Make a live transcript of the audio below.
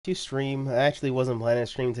To stream. I actually wasn't planning to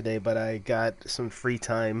stream today, but I got some free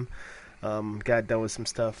time. Got done with some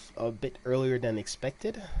stuff a bit earlier than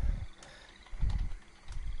expected.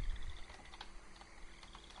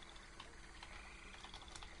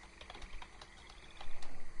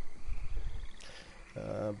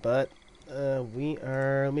 But we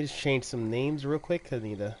are. Let me just change some names real quick. I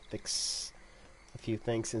need to fix a few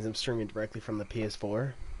things since I'm streaming directly from the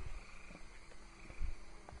PS4.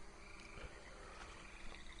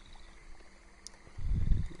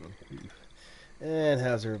 And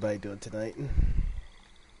how's everybody doing tonight? There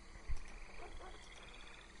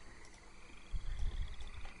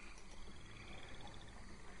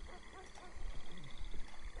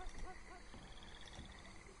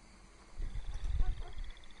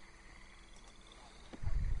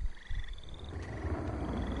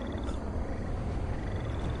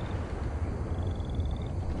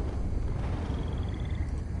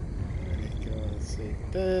you go. Let's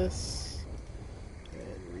save this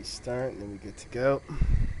and restart, and then we're good to go.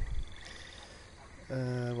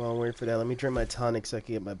 While I'm waiting for that, let me drink my tonic so I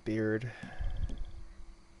can get my beard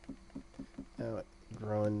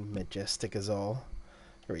growing majestic as all.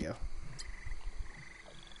 Here we go.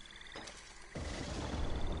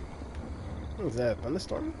 What was that?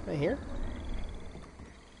 Thunderstorm? I hear?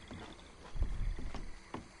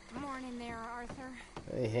 Morning there, Arthur.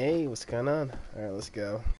 Hey, what's going on? Alright, let's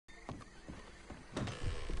go.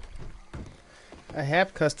 I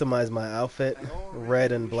have customized my outfit,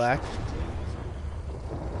 red and black.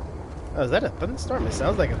 Oh, is that a thunderstorm? It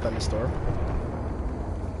sounds like a thunderstorm.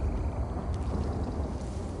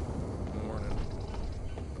 Morning.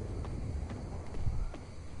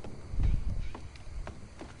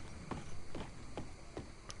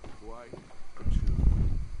 Dwight,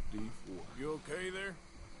 D4. You okay there?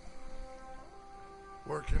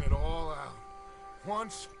 Working it all out.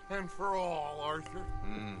 Once and for all, Arthur.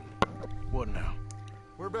 What now?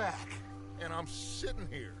 We're back, and I'm sitting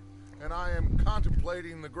here, and I am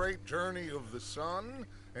contemplating the great journey of the sun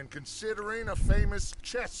and considering a famous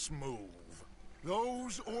chess move.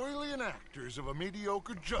 Those oily enactors of a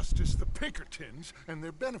mediocre justice, the Pinkertons, and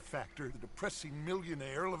their benefactor, the depressing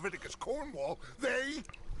millionaire Leviticus Cornwall, they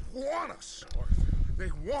want us, Arthur.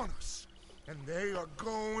 They want us. And they are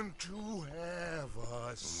going to have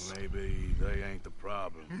us. Maybe they ain't the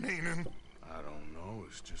problem. Meaning? I don't know,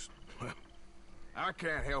 it's just... Well, I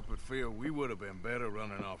can't help but feel we would have been better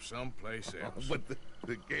running off someplace else. But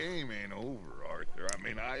the game ain't over, Arthur. I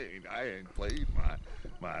mean, I ain't played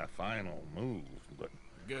my final move, but...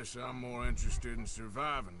 Guess I'm more interested in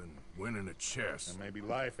surviving than winning a chess. And maybe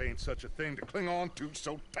life ain't such a thing to cling on to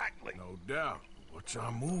so tightly. No doubt. What's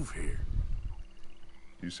our move here?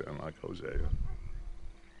 You sound like Hosea.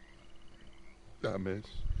 I miss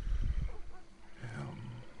him.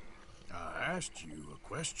 I asked you a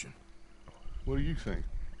question. What do you think?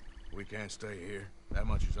 We can't stay here. That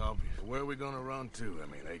much is obvious. Where are we gonna run to? I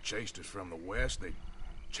mean, they chased us from the west. They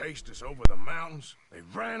chased us over the mountains. They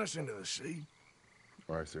ran us into the sea.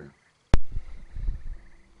 Arthur,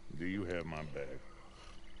 do you have my back?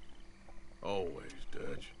 Always,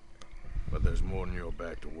 Dutch. But there's more than your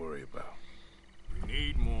back to worry about. We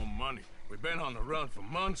need more money. We've been on the run for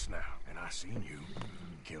months now, and I seen you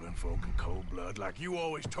killing folk in cold blood like you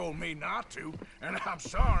always told me not to. And I'm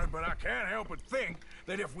sorry, but I can't help but think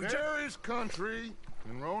that if we There is country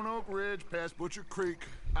in Roanoke Ridge past Butcher Creek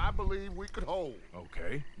I believe we could hold.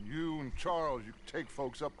 Okay. You and Charles, you could take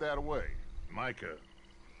folks up that way. Micah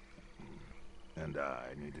and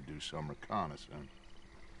I need to do some reconnaissance.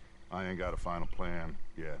 I ain't got a final plan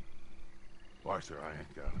yet. Arthur, I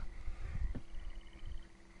ain't got it.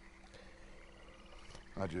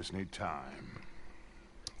 I just need time.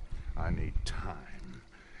 I need time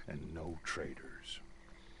and no traitors.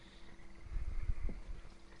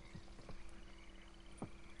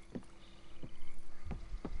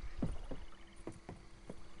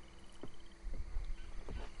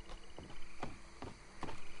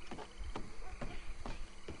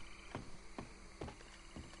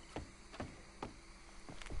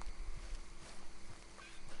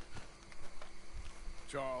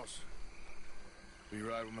 Charles, will you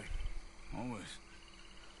ride with me? Always.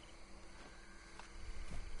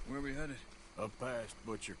 Where are we headed? Up past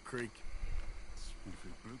Butcher Creek.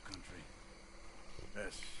 Springfield Blue Country.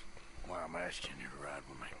 That's why I'm asking you to ride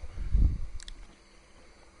with me.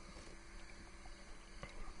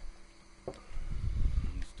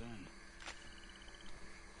 Understand.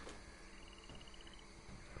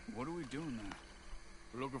 What are we doing now?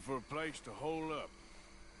 We're looking for a place to hole up.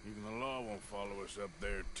 Even the law won't follow us up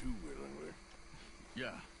there too willingly.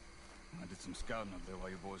 Yeah. I did some scouting up there while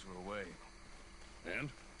you boys were away. And?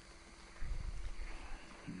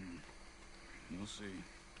 We'll see.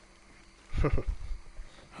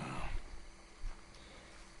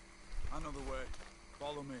 I know the way.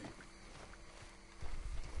 Follow me.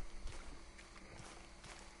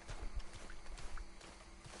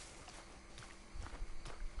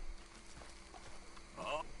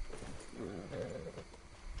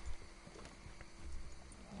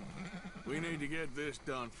 We need to get this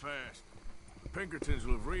done fast. The Pinkertons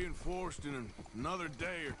will have reinforced in another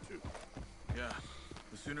day or two. Yeah,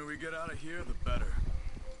 the sooner we get out of here, the better.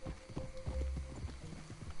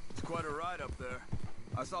 It's quite a ride up there.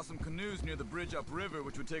 I saw some canoes near the bridge upriver,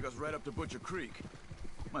 which would take us right up to Butcher Creek.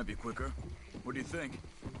 Might be quicker. What do you think?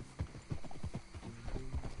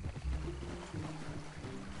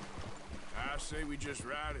 I say we just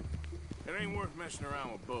ride it. It ain't worth messing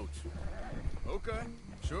around with boats. Okay,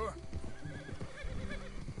 sure.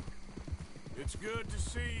 It's good to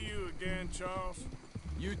see you again, Charles.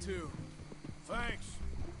 You too. Thanks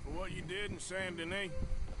for what you did in Saint Denis.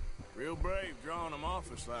 Real brave drawing them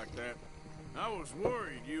off us like that. I was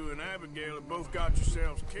worried you and Abigail had both got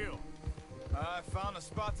yourselves killed. I found a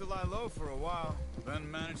spot to lie low for a while,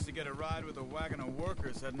 then managed to get a ride with a wagon of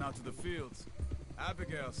workers heading out to the fields.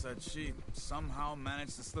 Abigail said she somehow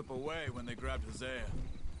managed to slip away when they grabbed Hosea.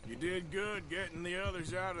 You did good getting the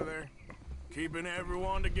others out of there. Keeping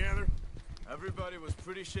everyone together. Everybody was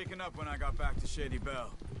pretty shaken up when I got back to Shady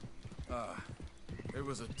Belle. It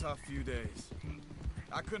was a tough few days.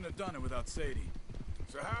 I couldn't have done it without Sadie.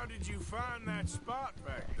 So how did you find that spot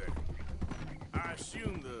back there? I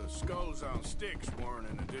assume the skulls on sticks weren't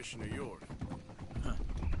an addition of yours.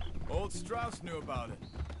 Old Strauss knew about it.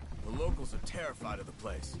 The locals are terrified of the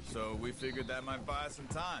place, so we figured that might buy us some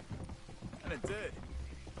time. And it did.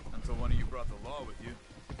 Until one of you brought the law with you.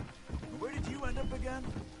 Where did you end up again?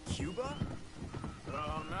 Cuba?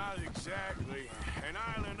 Oh, not exactly. An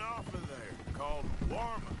island off of there called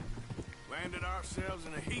Warma. Landed ourselves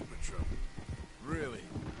in a heap of trouble. Really?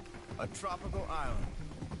 A tropical island?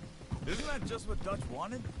 Isn't that just what Dutch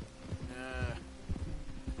wanted?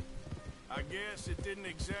 I guess it didn't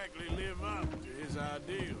exactly live up to his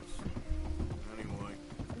ideals. Anyway,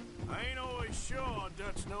 I ain't always sure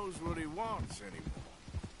Dutch knows what he wants anymore.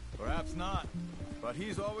 Perhaps not. But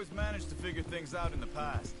he's always managed to figure things out in the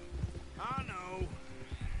past. I know.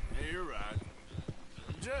 Yeah, you're right.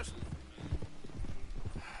 Just...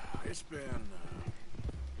 It's been...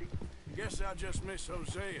 Guess I just miss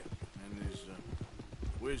Hosea and his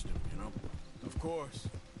wisdom, you know? Of course.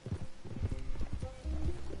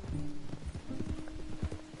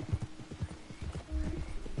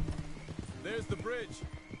 There's the bridge.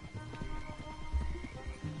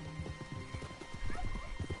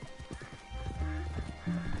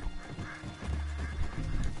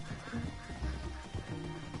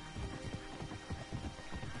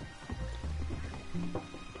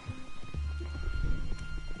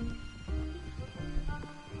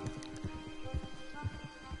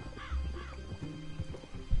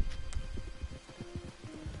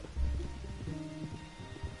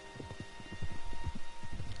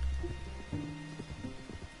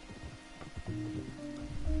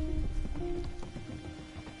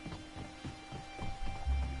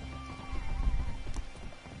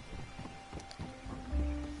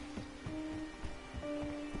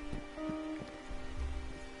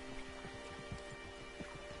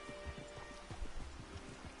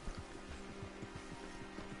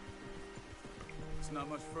 Not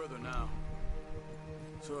much further now.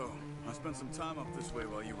 So, I spent some time up this way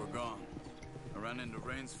while you were gone. I ran into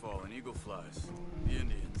Rainsfall and Eagle Flies, the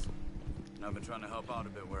Indians. And I've been trying to help out a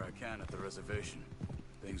bit where I can at the reservation.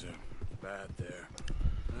 Things are bad there.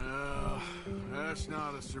 That's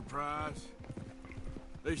not a surprise.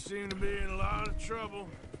 They seem to be in a lot of trouble,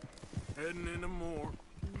 heading into more.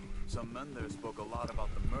 Some men there spoke a lot about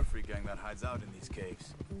the Murphy gang that hides out in these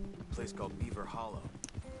caves. A place called Beaver Hollow.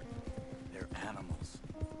 They're animals.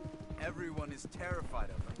 Everyone is terrified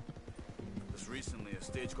of them. Just recently, a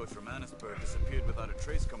stagecoach from Annisburg disappeared without a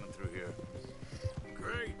trace coming through here.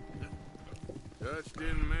 Great. Dutch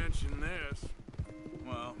didn't mention this.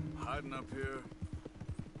 Well, hiding up here,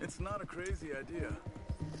 it's not a crazy idea.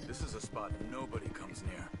 This is a spot nobody comes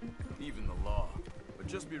near, even the law. But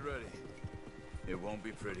just be ready. It won't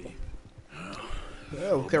be pretty.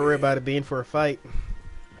 Oh, can't worry about it being for a fight.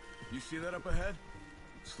 You see that up ahead?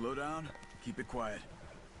 Slow down, keep it quiet.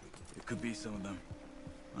 It could be some of them.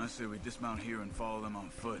 I say we dismount here and follow them on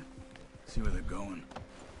foot. See where they're going.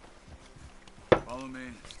 Follow me,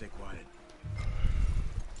 stay quiet.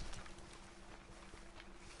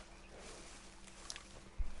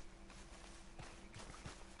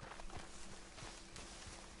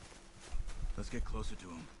 Let's get closer to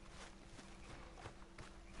them.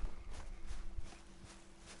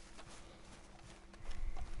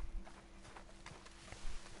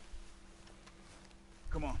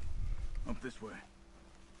 This way.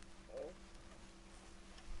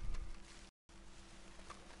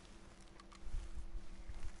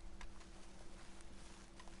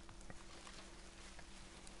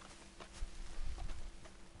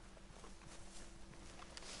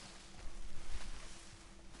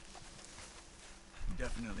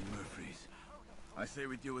 Definitely Murphy's. I say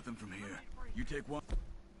we deal with them from here. You take one.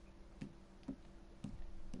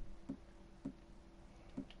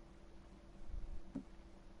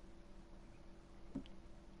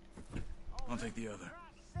 I'll take the other.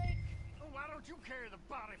 Why don't you carry the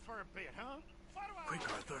body for a bit, huh? Quick,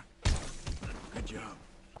 Arthur. Good job.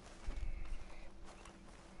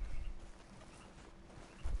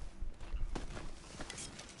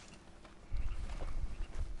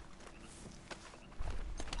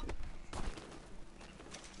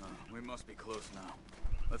 We must be close now.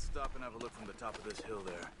 Let's stop and have a look from the top of this hill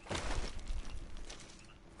there.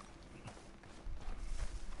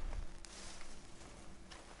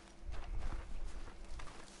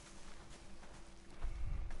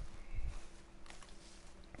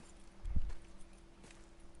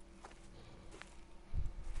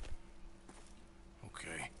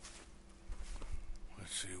 Okay.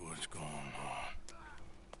 Let's see what's going on.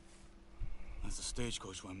 That's the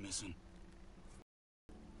stagecoach we're missing.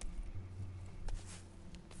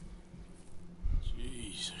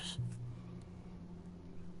 Jesus.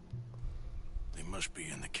 They must be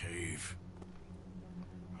in the cave.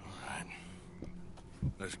 All right.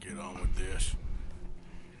 Let's get on with this.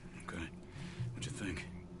 Okay. What you think?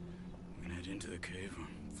 We can head into the cave or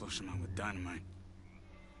flush them out with dynamite?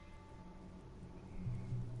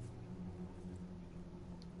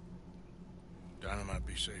 Dynamite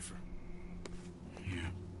be safer. Yeah.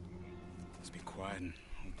 Let's be quiet and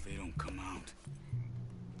hope they don't come out.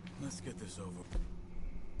 Let's get this over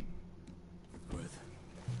with.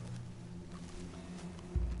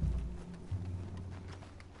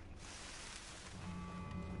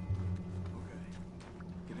 Okay.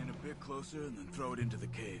 Get in a bit closer and then throw it into the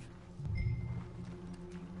cave.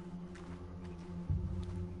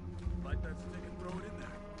 Light that stick and throw it in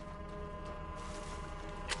there.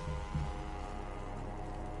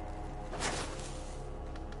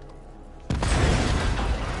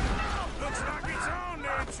 Looks like it's on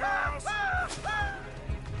there, Charles.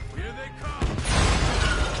 Here they come!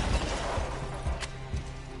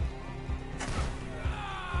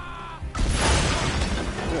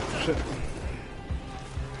 Oh, shit.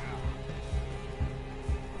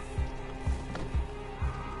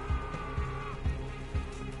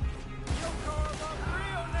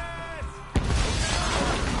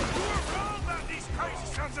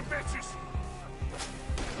 Sons of bitches!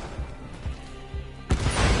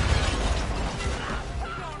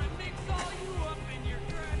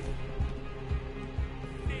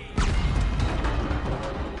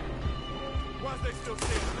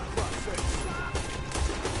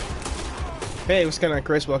 Hey, what's going on,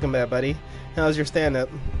 Chris? Welcome back, buddy. How's your stand-up?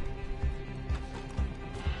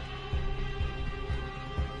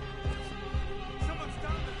 Someone's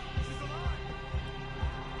down there! She's alive!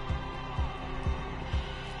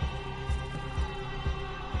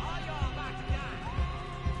 All y'all about to die!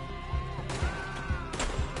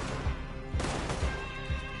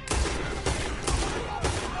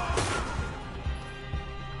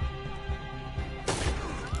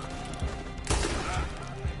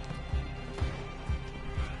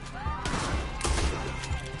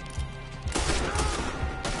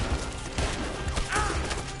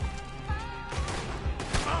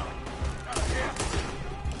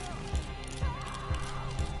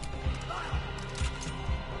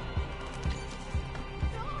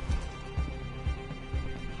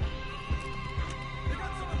 They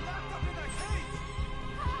got someone locked up in that cage!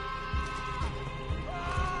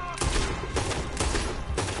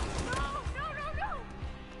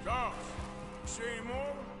 Charles, see any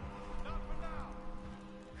more? Not for now!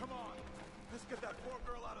 Come on, let's get that poor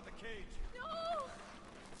girl out of the cage.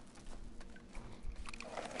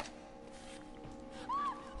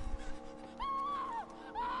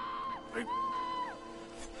 Hey.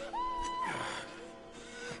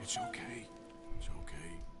 It's okay. It's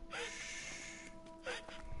okay.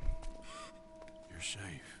 You're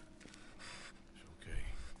safe. It's okay.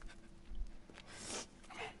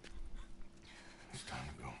 Come on. It's time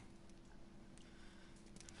to go.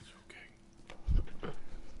 It's okay.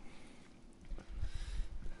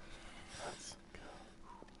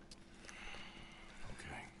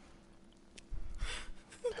 Okay.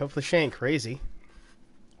 Hopefully she ain't crazy.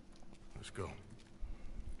 Let's go.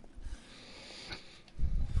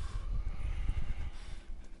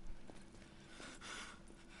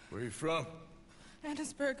 Where are you from?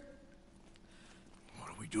 Annesburg. What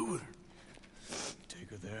do we do with her?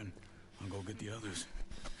 her there, and I'll go get the others.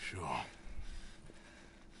 Sure.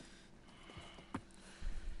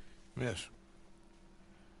 Miss,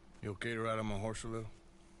 you okay to ride on my horse a little?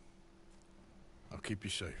 I'll keep you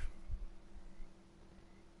safe.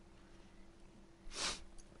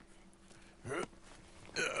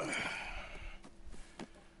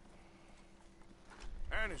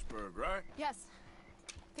 Annisburg, right? Yes.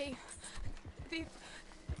 They,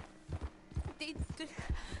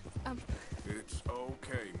 It's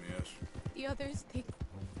okay, miss. the others,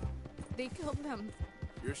 they killed them.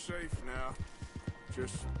 You're safe now.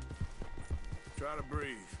 Just try to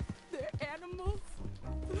breathe. They're animals.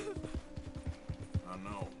 I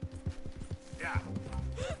know. Yeah.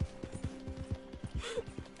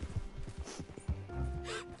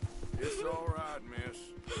 It's all right, miss.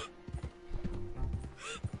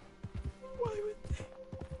 Why would they?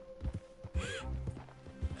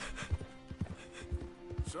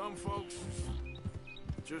 Some folks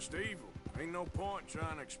just evil. Ain't no point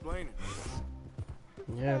trying to explain it.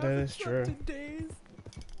 Yeah, that is true. Days.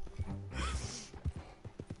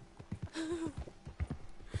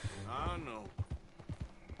 I know.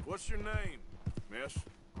 What's your name, miss?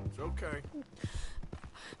 It's okay.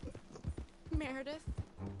 Meredith.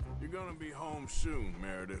 You're gonna be home soon,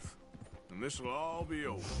 Meredith. And this'll all be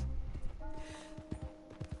over.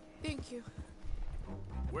 Thank you.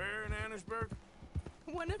 Where in Annisburg?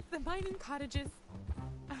 One of the mining cottages.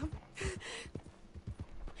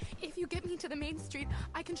 If you get me to the main street,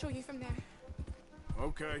 I can show you from there.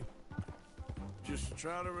 Okay. Just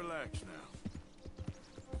try to relax now.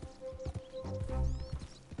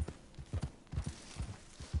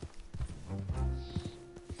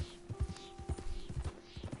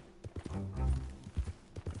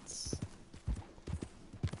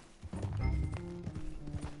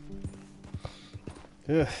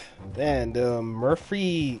 Ugh. Man, the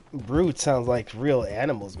Murphy brood sounds like real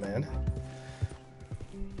animals, man.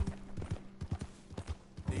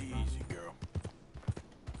 Easy, girl.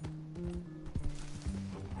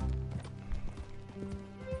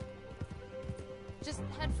 Just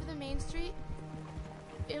head for the main street.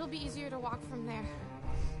 It'll be easier to walk from there.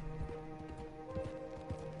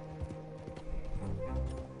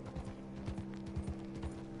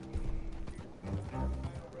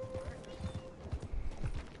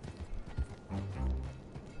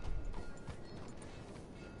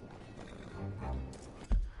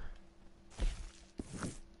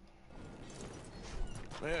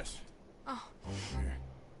 Yes. Oh. Here.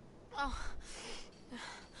 Oh.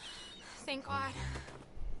 Thank God.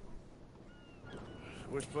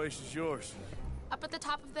 Which place is yours? Up at the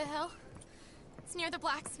top of the hill. It's near the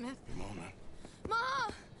blacksmith. Come on, man.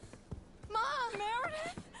 Mom! Mom!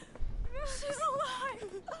 Meredith! She's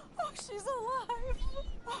alive! Oh, she's alive!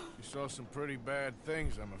 You saw some pretty bad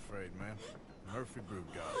things, I'm afraid, man. Murphy brood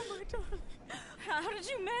got us. Oh, my darling. How did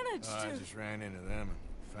you manage I just ran into them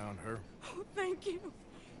and found her. Oh, thank you.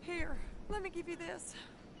 Here, let me give you this.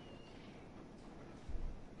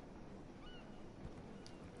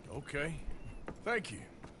 Okay. Thank you.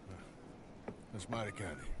 That's mighty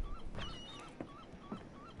kind of you.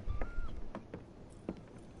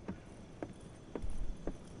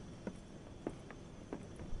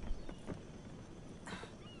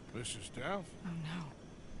 Mrs. Dowd? Oh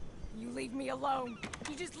no. You leave me alone.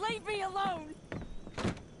 You just leave me alone.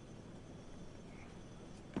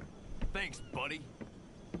 Thanks, buddy.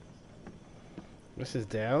 Mrs.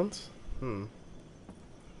 Downs?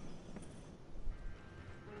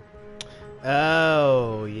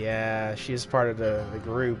 Oh, yeah. She's part of the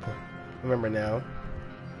group. Remember now.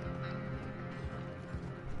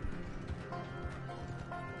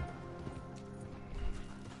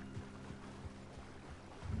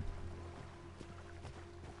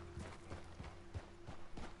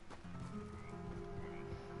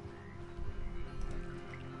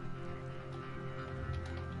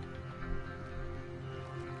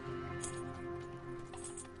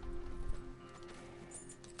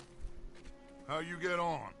 How you get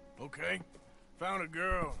on? Okay. Found a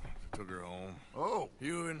girl. Took her home. Oh,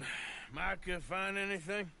 You and Micah find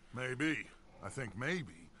anything? maybe. I think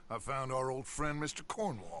maybe. I found our old friend, Mr.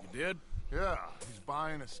 Cornwall. Did? Yeah, he's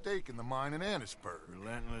buying a stake in the mine in Annisburg.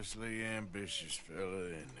 Relentlessly ambitious fella,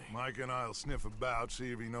 isn't he? Mike and I'll sniff about,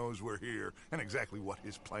 see if he knows we're here, and exactly what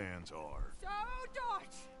his plans are. So,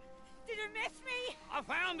 Dutch, did you miss me? I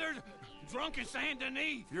found her drunk in Saint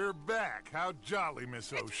Denis. You're back. How jolly,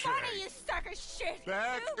 Miss It's O'Shea. funny, you sack of shit.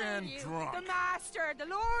 Back Who and are you? drunk. The Master, the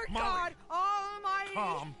Lord Molly. God Almighty.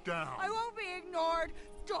 Calm down. I won't be ignored.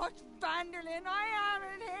 Dutch Van der Linde, I am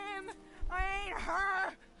in him. I ain't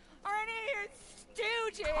her. Aren't you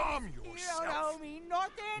stooges? Calm You yourself. don't owe me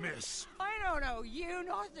nothing. Miss. I don't owe you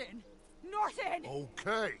nothing. Nothing.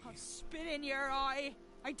 Okay. I'll spit in your eye.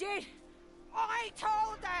 I did. I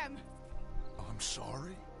told them. I'm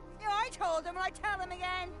sorry? Yeah, I told them and I tell them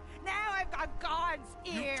again. Now I've got God's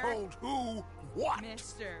ear. You told who what?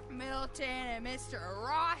 Mr. Milton and Mr.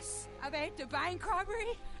 Ross about the bank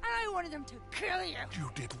robbery, and I wanted them to kill you. You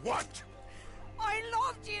did what? I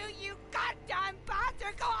loved you, you goddamn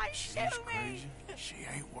bastard! Go on, She's shoot me! crazy. She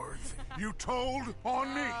ain't worth it. You told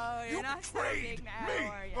on me. Oh, you're You not so betrayed big now, me.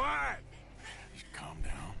 are you? All right. Just calm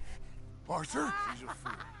down. Arthur, She's a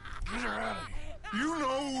fool. Get her out of here. you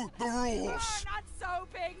know the You're rules. not so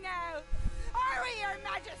big now. Are we, Your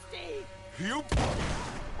Majesty? You...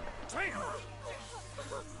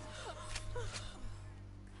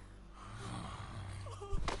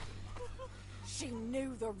 She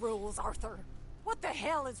knew the rules, Arthur. What the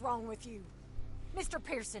hell is wrong with you? Mr.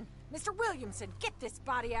 Pearson, Mr. Williamson, get this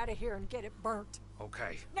body out of here and get it burnt.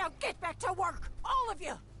 Okay. Now get back to work, all of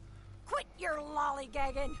you! Quit your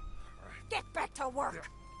lollygagging! Get back to work!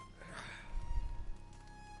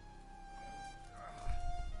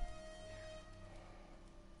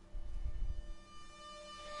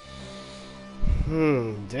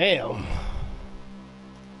 Damn.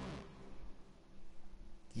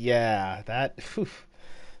 Yeah, that... Whew,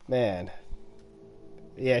 man.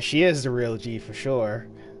 Yeah, she is the real G for sure.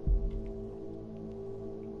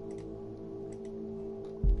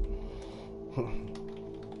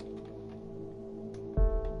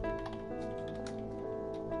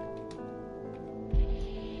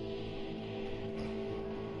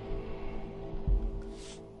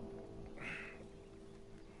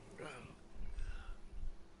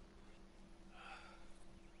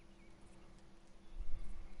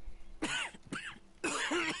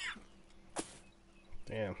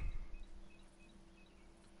 Damn.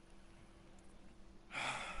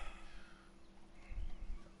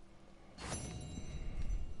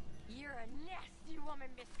 You're a nasty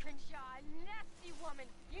woman, Miss Crenshaw. A nasty woman.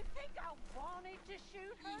 You think I wanted to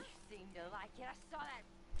shoot her? You seem to like it. I saw that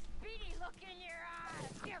beady look in your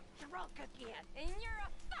eyes. You're drunk again. And you're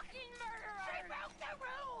a fucking murderer. She broke the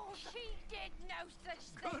rules. She did no such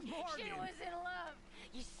thing. Good morning. She was in love.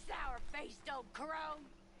 You sour-faced old crone.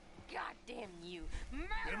 Goddamn you.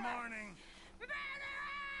 Murderer. Good morning.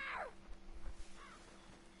 Murderer!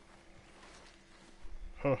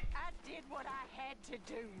 Huh. I did what I had to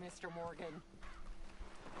do, Mr. Morgan.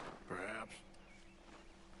 Perhaps.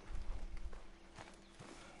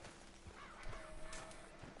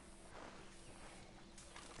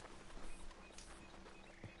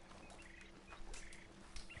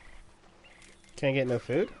 Can't get no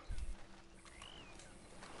food?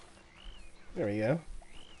 There we go.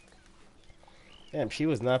 Damn, she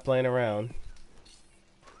was not playing around.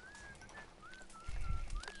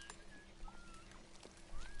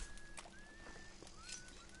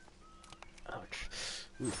 Ouch.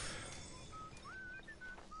 Oof.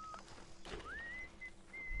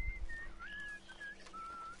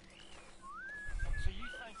 So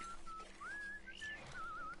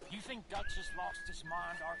you think Dutch has lost his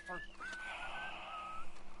mind, Arthur?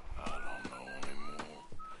 I don't know anymore.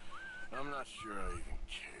 I'm not sure I even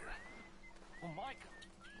care. Well,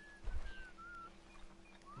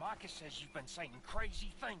 Micah says you've been saying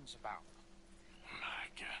crazy things about him.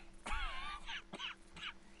 Micah.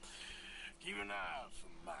 Keep an eye out for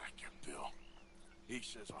Micah, Bill. He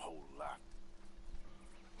says a whole lot.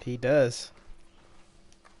 He does.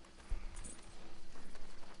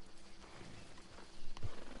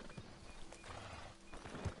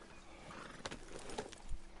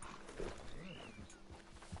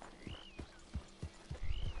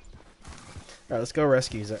 Alright, let's go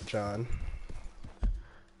rescue John.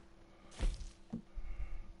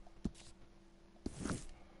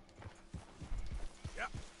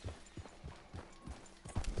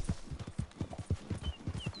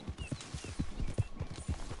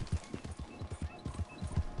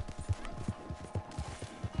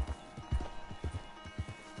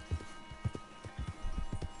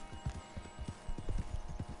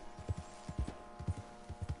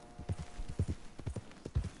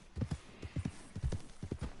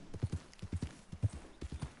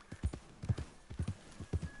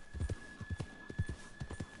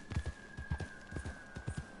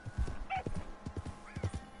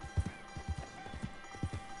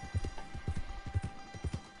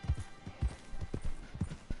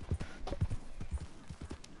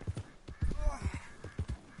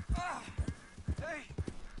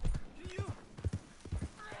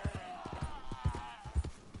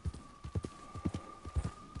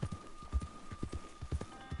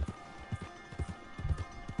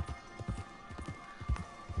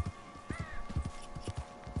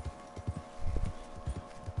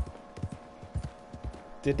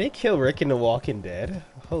 Did they kill Rick in The Walking Dead?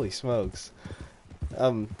 Holy smokes.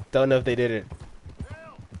 Don't know if they did it.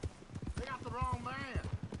 Hell, they got the wrong man.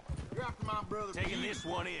 You're after my brother. Taking this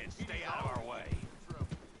one in. Stay out of our way.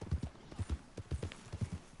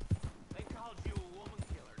 They called you a woman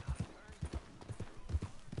killer, not a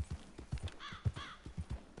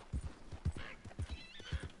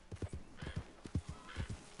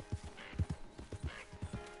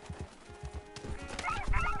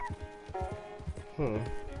Hmm.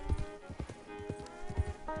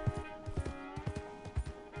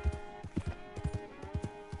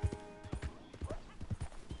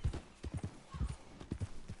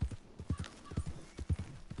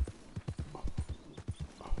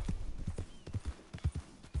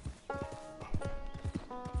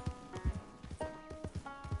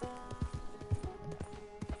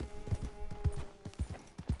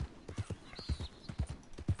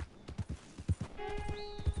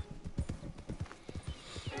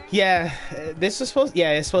 Yeah, this is supposed.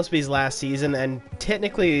 Yeah, it's supposed to be his last season, and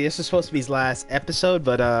technically this is supposed to be his last episode.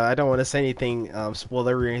 But I don't want to say anything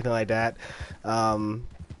spoiler or anything like that, so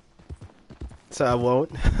I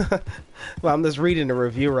won't. Well, I'm just reading the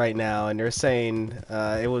review right now, and they're saying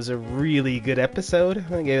it was a really good episode.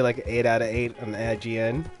 I gave it like an 8 out of 8 on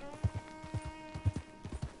IGN.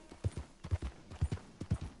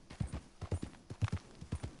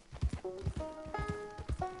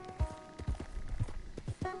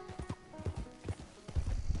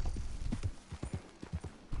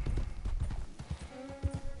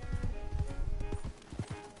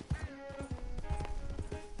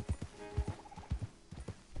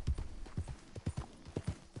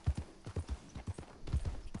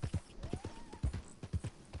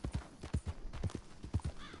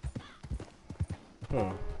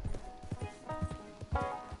 Hmm.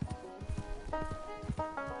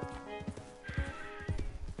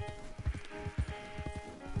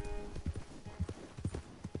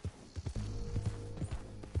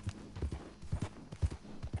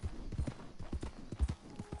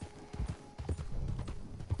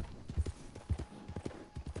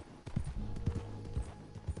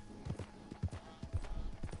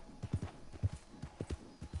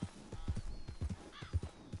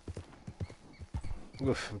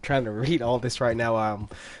 Oof, I'm trying to read all this right now while I'm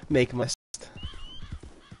making my.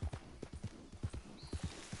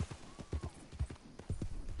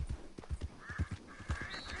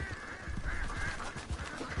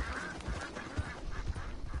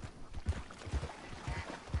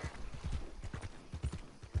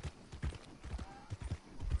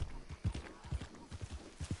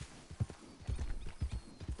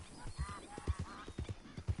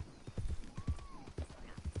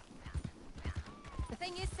 The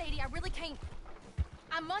thing is, Sadie, I really can't.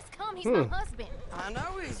 I must come. He's my husband. I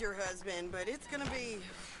know he's your husband, but it's gonna be...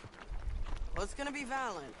 Well, it's gonna be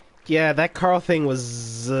violent. Yeah, that Carl thing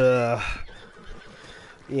was.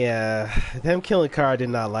 Yeah, them killing Carl, I did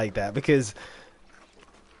not like that because.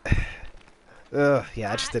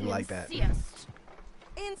 Yeah, I just didn't like that. Insist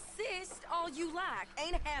all you like.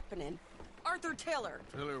 Ain't happening. Arthur, tell her.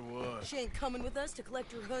 Tell her what? She ain't coming with us to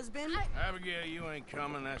collect her husband. Abigail, you ain't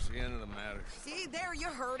coming. That's the end of the matter. See, there you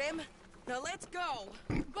heard him. Now let's go.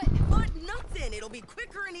 But nothing. It'll be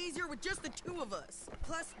quicker and easier with just the two of us.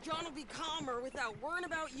 Plus, John will be calmer without worrying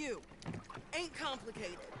about you. Ain't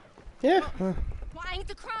complicated. Yeah. Well, I ain't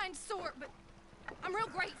the crying sort, but I'm real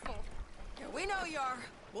grateful. Yeah, we know you are.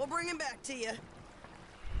 We'll bring him back to you.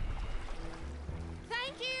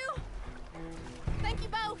 Thank you. Thank you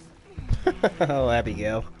both. Oh,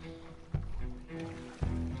 Abigail.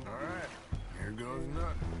 All right, here goes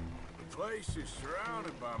nothing. The place is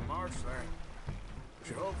surrounded by marshland.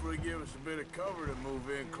 Should hopefully give us a bit of cover to move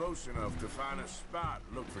in close enough to find a spot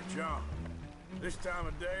and look for John. This time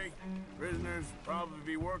of day, prisoners will probably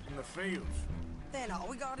be working the fields. Then all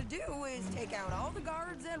we gotta do is take out all the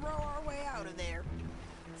guards and row our way out of there.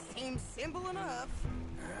 Seems simple enough.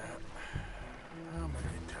 How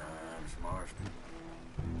many times, Marston?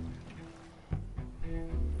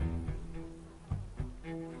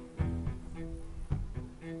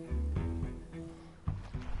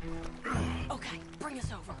 Okay, bring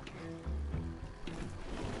us over.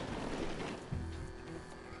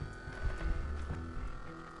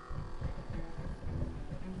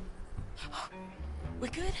 We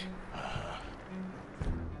good?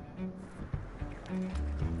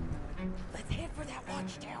 Let's head for that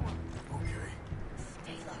watchtower. Okay,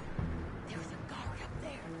 Stay low. There's a guard up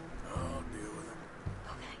there. I'll deal with him.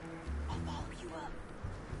 Okay, I'll follow you up.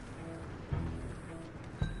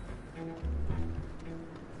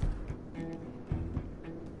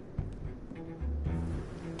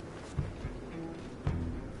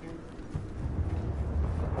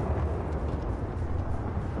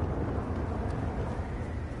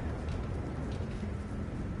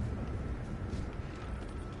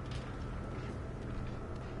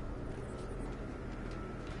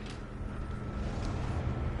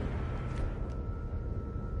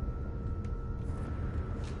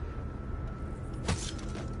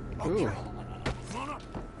 Ooh.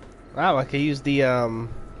 Wow, I could use the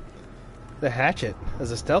hatchet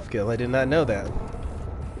as a stealth kill. I did not know that.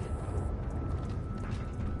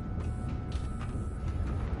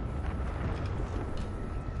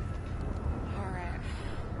 Alright.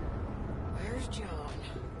 Where's John?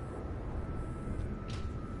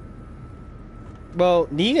 Well,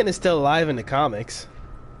 Negan is still alive in the comics.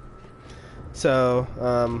 So,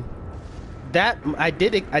 that I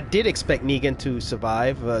did expect Negan to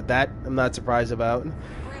survive. That I'm not surprised about. You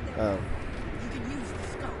can use the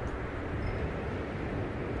scope.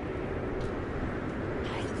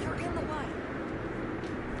 Hey, you're in the way.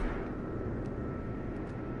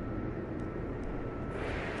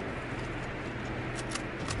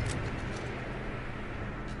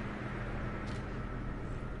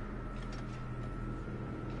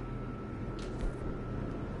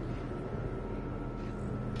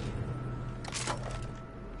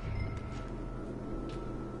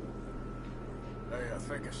 Hey, I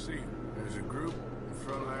think I see him. There's a group in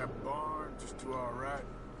front of that barn, just to our right.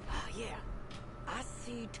 Ah, yeah. I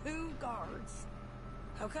see 2 guards.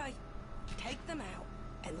 Okay, take them out,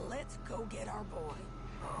 and let's go get our boy.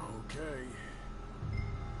 Okay.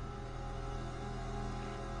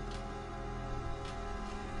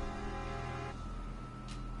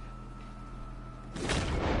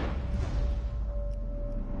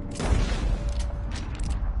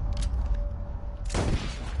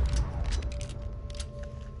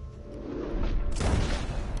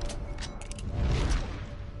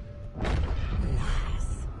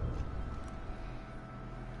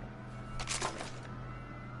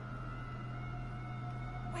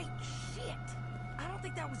 Wait, shit! I don't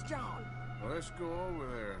think that was John. Well, let's go over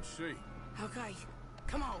there and see. Okay,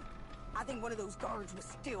 come on. I think one of those guards was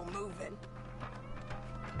still moving.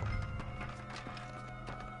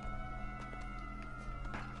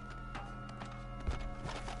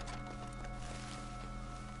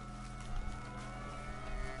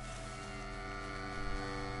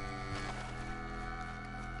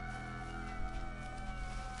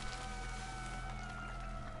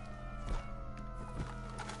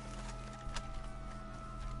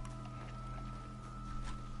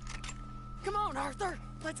 Come on, Arthur.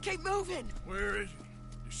 Let's keep moving. Where is he?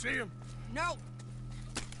 You see him? No.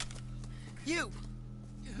 You.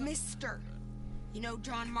 Mister. You know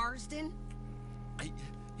John Marston?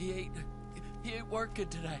 He ain't working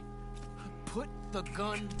today. Put the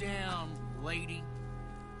gun down, lady.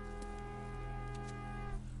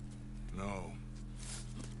 No.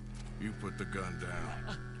 You put the gun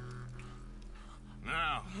down.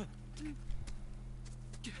 Now.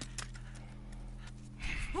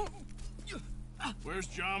 Where's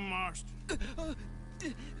John Marston?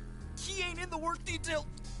 He ain't in the work detail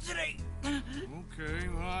today. Okay,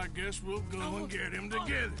 well, I guess we'll go and get him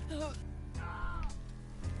together.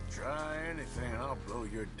 Try anything, I'll blow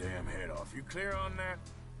your damn head off. You clear on that?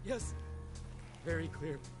 Yes, very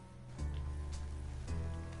clear.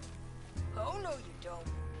 Oh, no, you don't.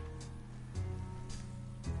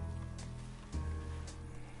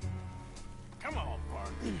 Come on,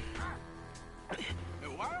 partner. Now,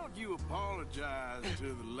 why don't you apologize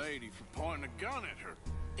to the lady for pointing a gun at her?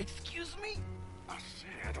 Excuse me? I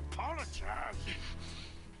said apologize.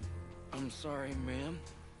 I'm sorry, ma'am.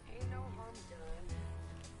 Ain't no harm done.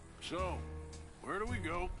 So, where do we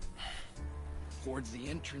go? Towards the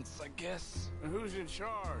entrance, I guess. And who's in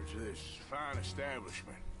charge of this fine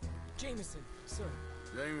establishment? Jameson, sir.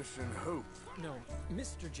 Jameson who? No,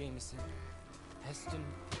 Mr. Jameson. Heston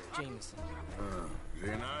Jameson. Is he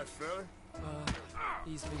a nice fella?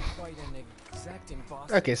 He's been quite an exacting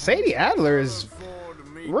boss. Okay, Sadie Adler is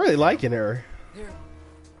really liking her.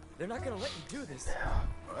 They're not gonna let you do this.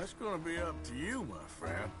 Well, that's gonna be up to you, my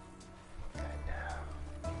friend.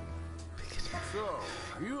 So,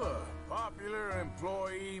 you a popular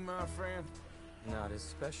employee, my friend? Not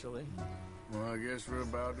especially. Well, I guess we're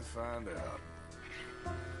about to find out.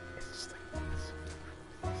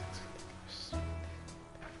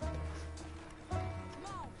 Come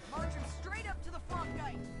on, march him straight up to the front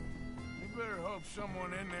gate. You better hope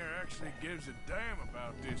someone in there actually gives a damn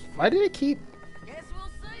about this. Why did it keep? Guess we'll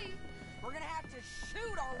see. We're gonna have to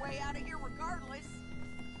shoot our way out of here regardless.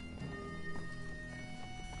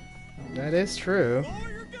 That is true.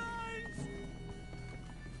 Lawyer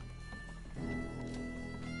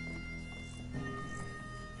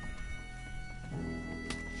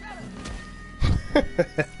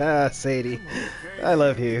guys! Sadie, I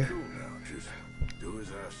love you. Cool now, just do as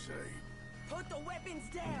I say. Put the weapons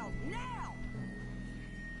down, now!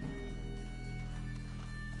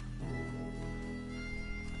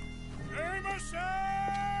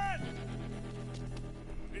 Jameson!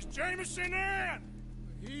 Is Jameson in?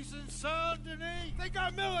 He's in Saint Denis. They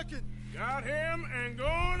got Milliken. Got him and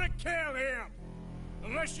gonna kill him.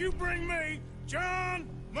 Unless you bring me John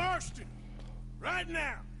Marston. Right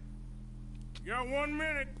now. You got 1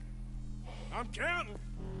 minute. I'm counting.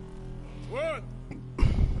 1,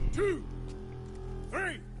 2,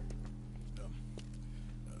 3.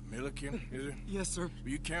 Milliken, is it? Yes, sir.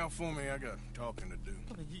 Will you count for me? I got talking to do.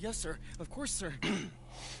 Yes, sir. Of course, sir.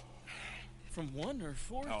 From 1 or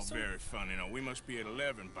 4? Oh, sir? very funny. No, we must be at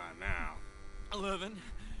 11 by now. 11,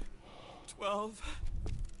 12,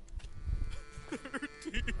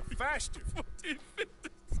 13, faster. 14,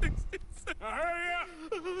 15, 16, 17. Now hurry up!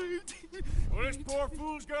 Well, this poor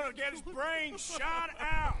fool's gonna get his brains shot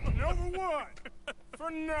out. And over what?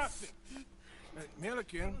 For nothing.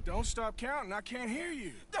 Milliken, don't stop counting. I can't hear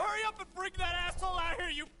you. Hurry up and bring that asshole out here,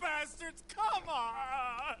 you bastards! Come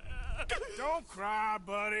on! Don't cry,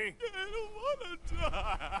 buddy. I don't want to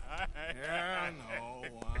die. Yeah, I know.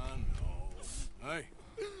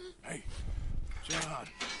 Hey, John.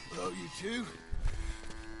 Hello, you two.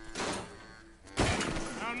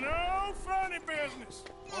 Now, no funny business.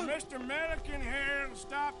 Or Mr. Milliken here will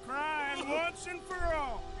stop crying once and for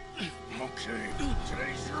all. Okay,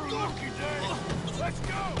 today's your lucky day. Let's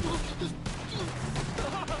go!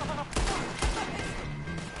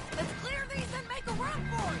 Let's clear these and make a run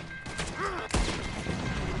for it!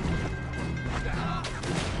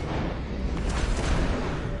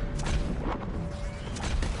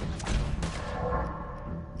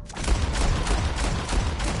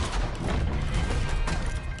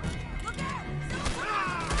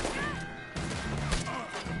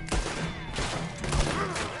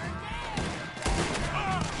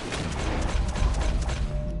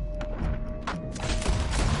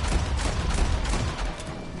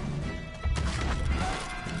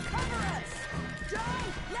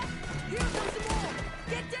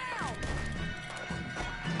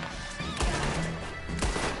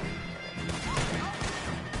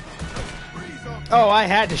 Oh, I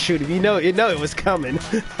had to shoot him. You know it was coming.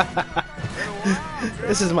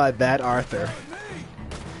 This is my bad, Arthur.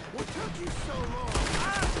 What took you so long?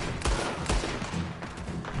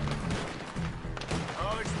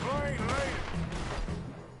 I'll explain later.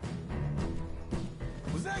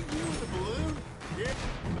 Was that you with the balloon? Yeah.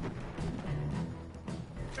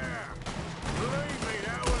 Believe me,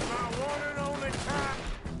 that was my one and only time.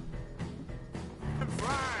 I'm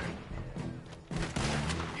flying.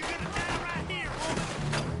 You're gonna die right here, woman.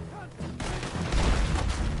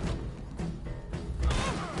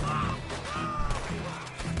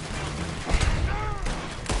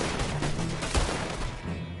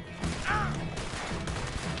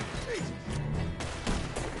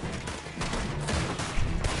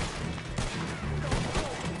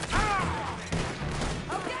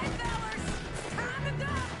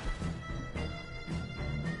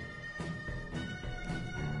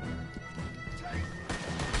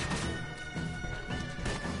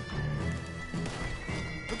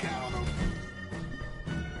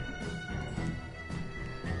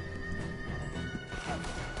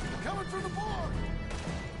 Coming for the board!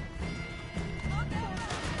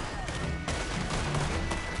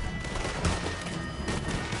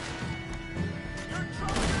 You're in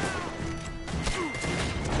trouble now!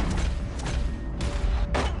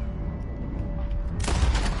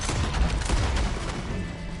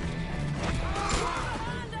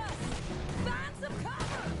 Behind us! Find some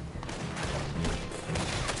cover!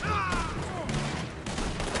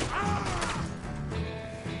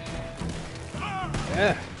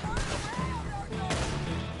 Yeah.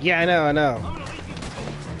 Yeah, I know.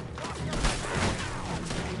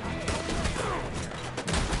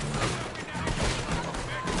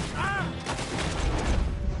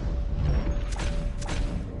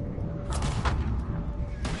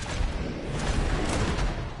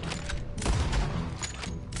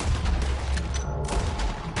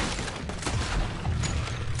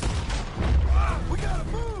 We gotta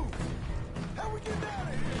move! How we get out of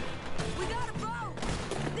here? We got a boat!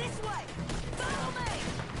 This way! Follow me!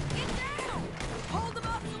 Get down! Hold them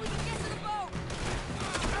up so we can get to the boat!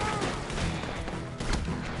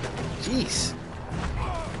 Jeez.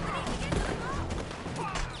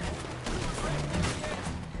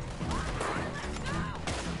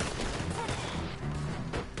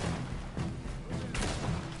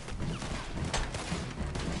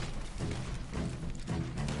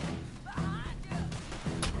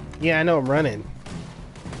 Yeah, I know I'm running.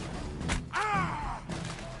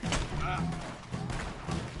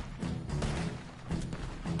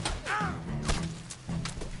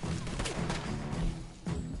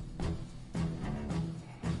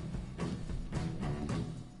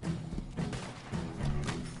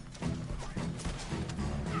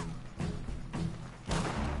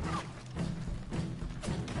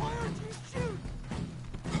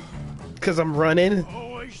 Because I'm running.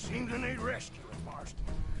 Always seem to need rescuing, Marston.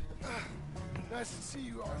 Nice to see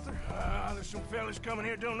you, Arthur. There's some fellas coming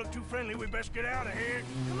here. Don't look too friendly. We best get out of here.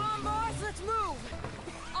 Come on, boys, let's move.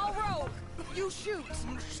 I'll roll. You shoot.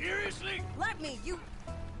 Seriously? Let me.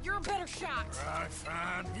 You're a better shot. Right,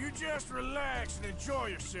 fine. You just relax and enjoy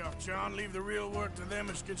yourself, John. Leave the real work to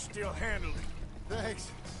them as can still handle it.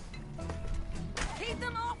 Thanks. Keep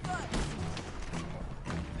them off us.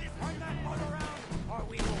 Turn that boat around, or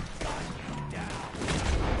we will gun you down.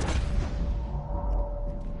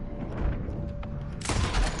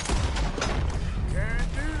 Can't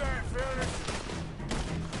do that, fellas.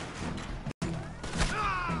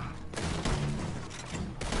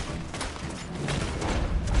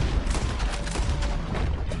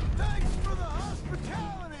 Thanks for the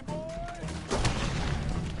hospitality, boys.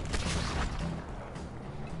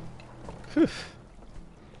 Whew.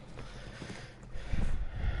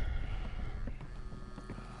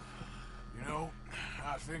 You know,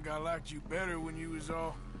 I think I liked you better when you was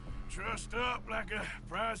all trussed up like a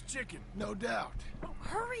prize chicken. No doubt. Oh,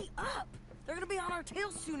 hurry up. They're gonna be on our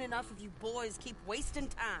tails soon enough if you boys keep wasting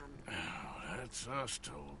time. Oh, that's us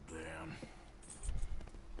told them.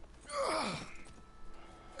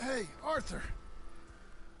 Hey, Arthur.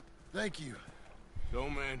 Thank you.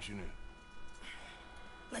 Don't mention it.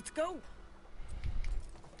 Let's go.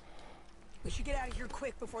 We should get out of here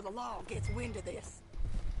quick before the law gets wind of this.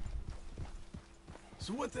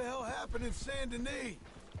 So what the hell happened in Saint Denis?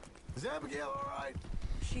 Is Abigail all right?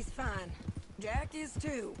 She's fine. Jack is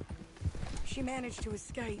too. She managed to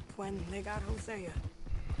escape when they got Hosea.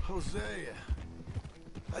 Hosea.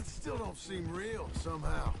 That still don't seem real,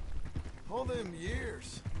 somehow. All them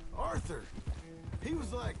years. Arthur. He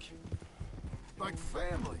was like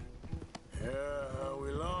family. Yeah, we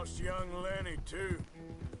lost young Lenny, too.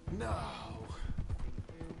 No.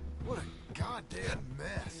 What a goddamn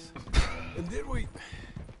mess. And then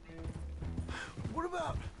what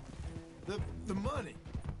about the money?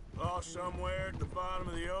 Lost somewhere at the bottom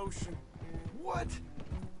of the ocean. What?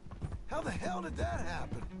 How the hell did that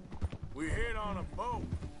happen? We hit on a boat.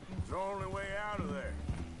 It was the only way out of there.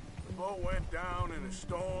 The boat went down in a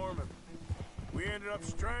storm, and we ended up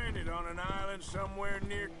stranded on an island somewhere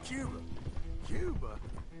near Cuba. Cuba?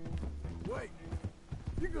 Wait,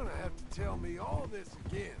 you're gonna have to tell me all this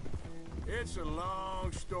again. It's a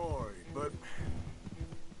long story, but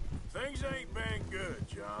things ain't been good,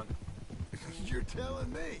 John. You're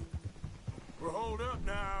telling me? We're holed up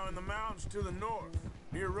now in the mountains to the north,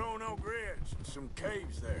 near Roanoke Ridge, and some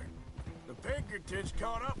caves there. The Pinkertons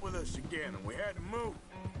caught up with us again, and we had to move.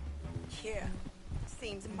 Yeah.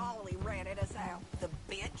 Seems Molly ratted us out, the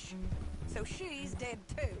bitch. So she's dead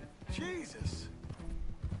too. Jesus.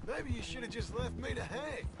 Maybe you should have just left me to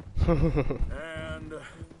hang. And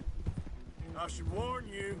I should warn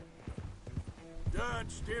you,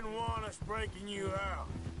 Dutch didn't want us breaking you out.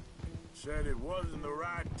 Said it wasn't the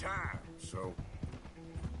right time, so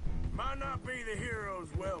might not be the hero's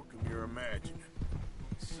welcome you're imagining.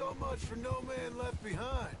 So much for no man left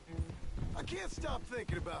behind. I can't stop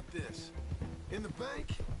thinking about this. In the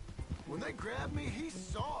bank, when they grabbed me, he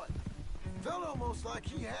saw it. Felt almost like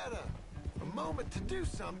he had a moment to do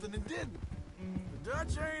something and didn't. The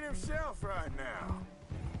Dutch ain't himself right now.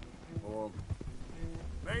 Or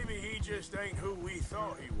maybe he just ain't who we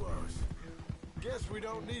thought he was. Guess we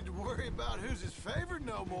don't need to worry about who's his favorite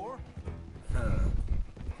no more.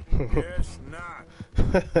 Guess not.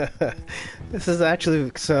 This is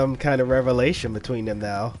actually some kind of revelation between them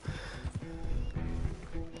now.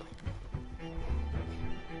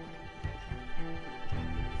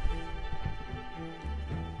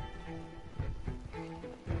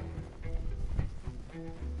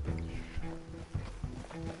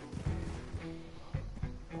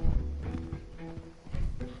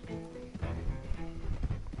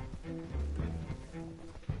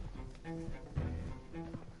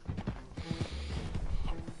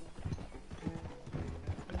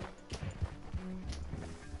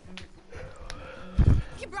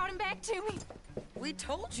 Brought him back to me. We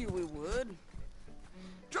told you we would.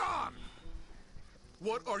 John!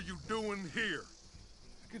 What are you doing here?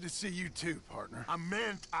 Good to see you too, partner. I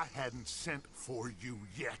meant I hadn't sent for you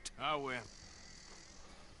yet. I went.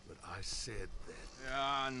 But I said that. Yeah,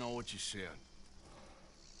 I know what you said.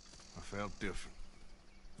 I felt different.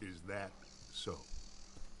 Is that so?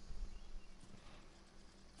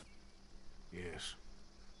 Yes.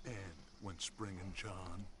 And when Spring and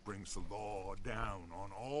John brings the law down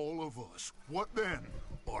on all of us, what then,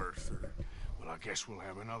 Arthur? Well, I guess we'll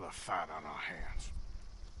have another fight on our hands.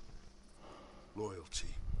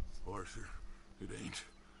 Loyalty, Arthur, it ain't.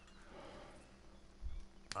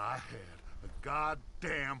 I had a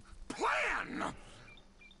goddamn plan!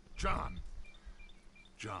 John.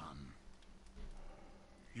 John.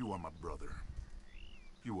 You are my brother.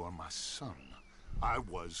 You are my son. I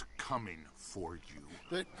was coming for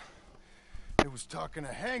you. They was talking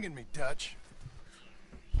of hanging me, Dutch.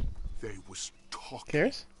 They was talking.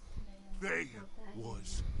 Cares? They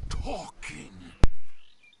was talking.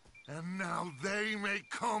 And now they may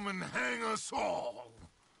come and hang us all.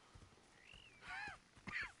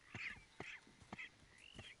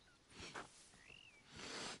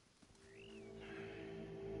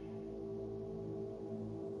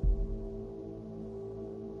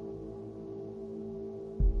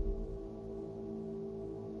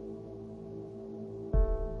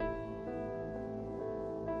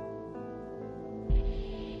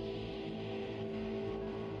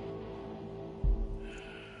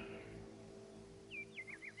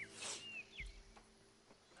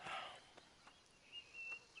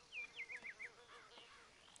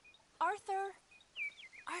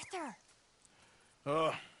 Arthur!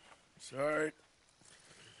 Oh, sorry.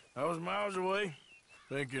 I was miles away,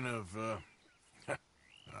 thinking of, I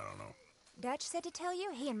don't know. Dutch said to tell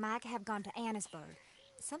you he and Mike have gone to Annisburg.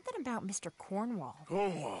 Something about Mr. Cornwall.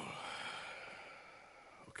 Cornwall.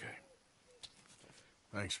 Okay.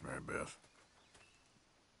 Thanks, Mary Beth.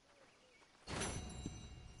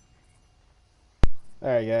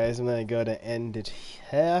 Alright guys, I'm gonna go to end it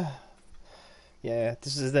here. Yeah,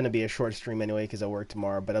 this is gonna be a short stream anyway because I work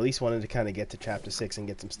tomorrow, but at least wanted to kind of get to chapter 6 and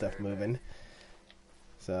get some stuff moving.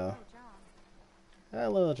 So,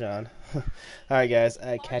 Little John. Alright guys,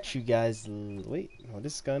 I catch you guys. Wait, what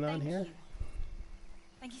is going on here?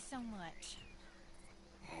 Thank you so much.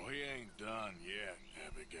 Oh, he ain't done yet,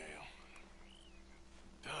 Abigail.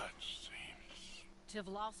 Dutch seems... To have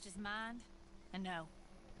lost his mind? And no.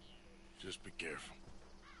 Just be careful.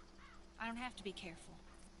 I don't have to be careful.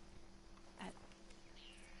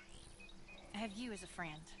 I have you as a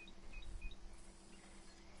friend.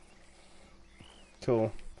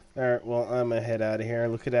 Cool. Alright, well, I'm gonna head out of here.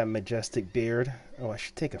 Look at that majestic beard. Oh, I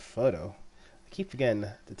should take a photo. I keep forgetting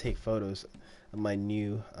to take photos of my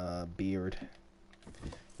new beard.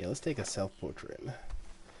 Yeah, let's take a self-portrait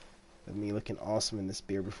of me looking awesome in this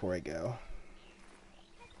beard before I go.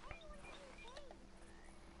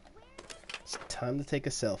 It's time to take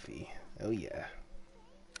a selfie. Oh, yeah.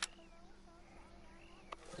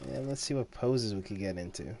 And let's see what poses we could get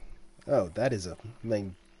into. Oh, that is a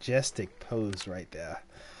majestic pose right there.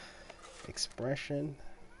 Expression.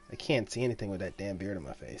 I can't see anything with that damn beard on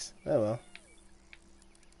my face. Oh well.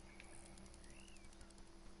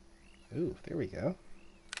 Ooh, there we go.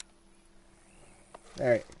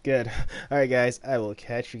 Alright, good. Alright guys, I will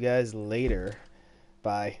catch you guys later.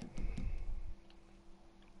 Bye.